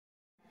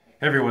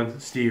Hey everyone,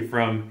 Steve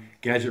from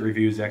Gadget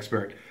Reviews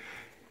Expert.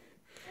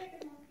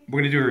 We're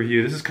going to do a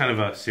review. This is kind of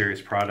a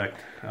serious product.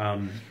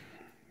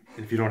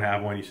 If you don't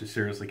have one, you should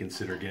seriously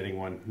consider getting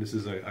one. This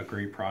is a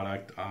great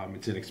product.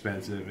 It's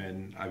inexpensive,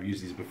 and I've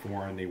used these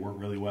before, and they work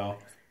really well.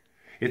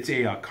 It's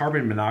a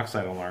carbon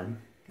monoxide alarm.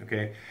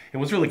 Okay, and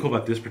what's really cool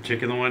about this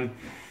particular one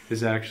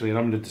is actually, and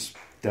I'm going to just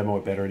demo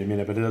it better in a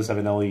minute, but it does have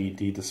an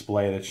LED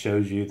display that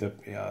shows you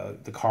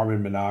the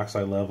carbon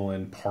monoxide level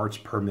in parts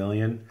per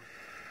million.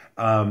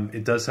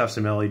 It does have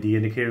some LED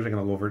indicators. I'm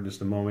going to go over it in just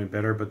a moment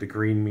better, but the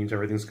green means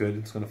everything's good.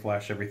 It's going to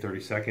flash every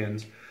 30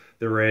 seconds.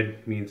 The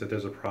red means that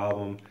there's a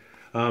problem.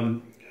 I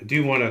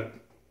do want to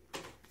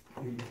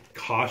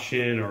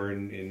caution or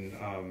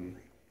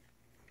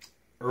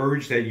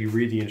urge that you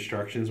read the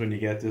instructions when you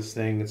get this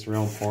thing. It's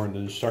real important. The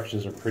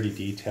instructions are pretty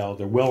detailed.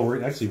 They're well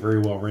written, actually very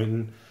well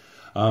written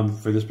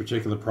for this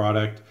particular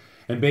product.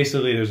 And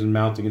basically, there's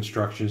mounting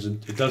instructions.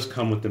 It does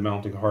come with the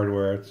mounting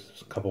hardware.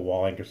 It's a couple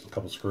wall anchors, a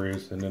couple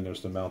screws, and then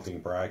there's the mounting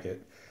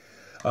bracket.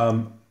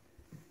 But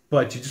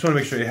you just want to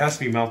make sure it has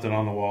to be mounted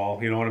on the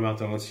wall. You don't want to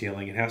mount it on the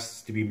ceiling. It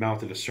has to be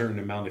mounted a certain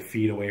amount of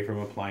feet away from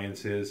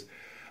appliances,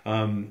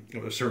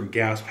 certain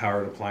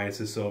gas-powered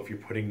appliances. So if you're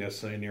putting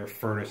this in your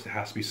furnace, it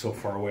has to be so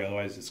far away,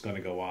 otherwise it's going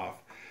to go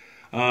off.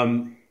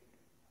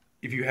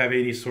 If you have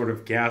any sort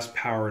of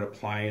gas-powered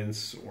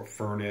appliance or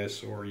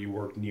furnace, or you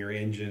work near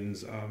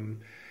engines,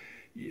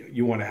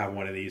 you want to have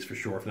one of these for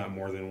sure, if not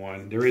more than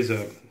one. There is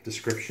a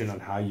description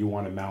on how you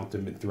want to mount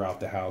them throughout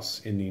the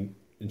house in the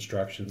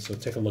instructions, so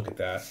take a look at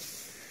that.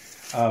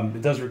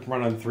 It does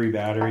run on 3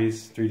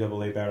 batteries, 3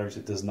 AA batteries.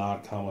 It does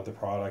not come with the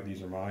product.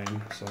 These are mine,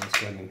 so let's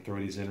go ahead and throw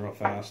these in real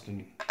fast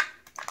and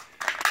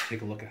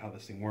take a look at how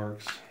this thing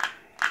works.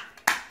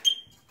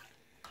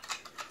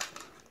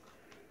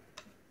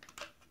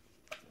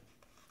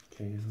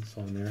 Okay, that's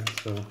on there.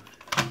 So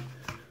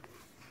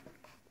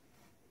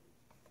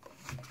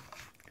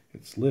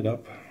it's lit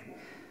up.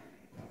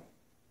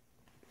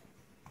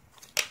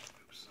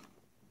 Oops.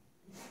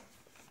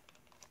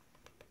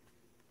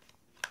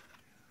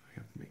 I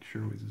have to make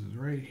sure this is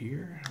right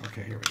here.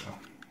 Okay, here we go.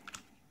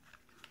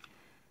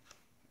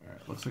 All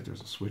right, looks like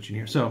there's a switch in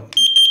here. So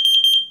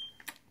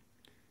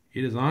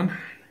it is on,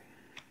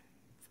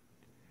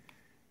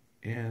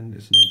 and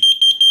it's not.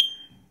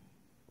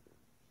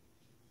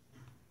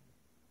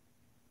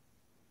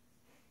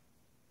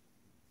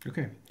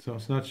 Okay, so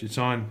it's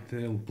on.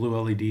 The blue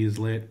LED is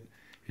lit.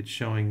 It's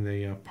showing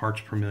the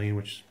parts per million,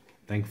 which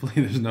thankfully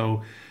there's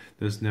no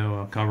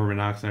carbon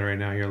monoxide right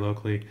now here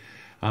locally.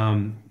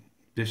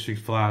 This should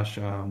flash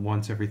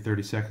once every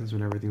 30 seconds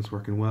when everything's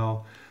working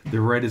well.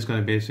 The red is going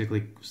to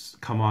basically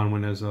come on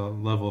when there's a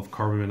level of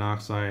carbon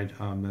monoxide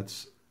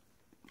that's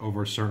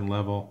over a certain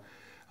level.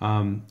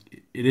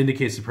 It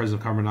indicates the presence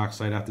of carbon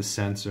monoxide at the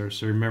sensor.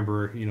 So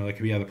remember, there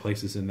could be other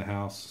places in the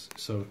house,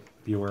 so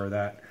be aware of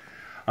that.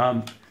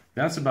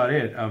 That's about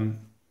it.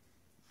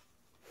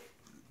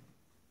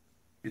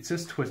 It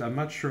says twist. I'm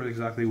not sure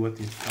exactly what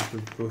I have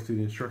to go through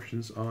the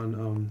instructions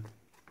on.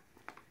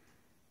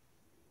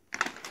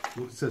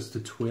 It says to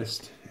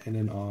twist and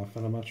then off,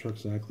 and I'm not sure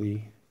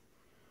exactly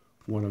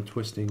what I'm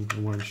twisting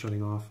and what I'm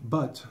shutting off.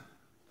 But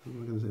I don't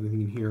know if there's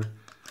anything in here.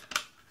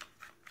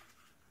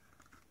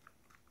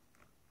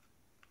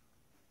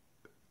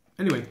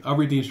 Anyway, I'll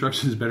read the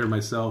instructions better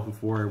myself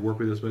before I work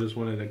with this, but I just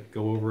wanted to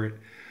go over it.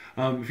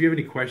 If you have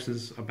any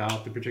questions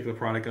about the particular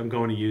product, I'm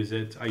going to use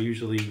it. I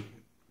usually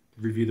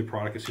review the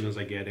product as soon as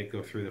I get it,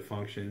 go through the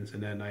functions,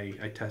 and then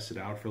I test it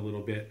out for a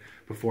little bit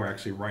before I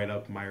actually write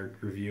up my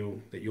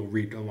review that you'll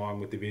read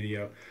along with the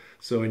video.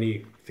 So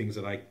any things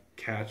that I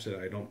catch that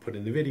I don't put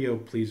in the video,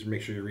 please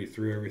make sure you read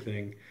through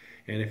everything.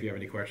 And if you have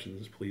any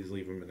questions, please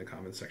leave them in the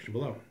comments section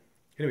below.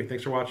 Anyway,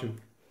 thanks for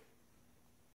watching.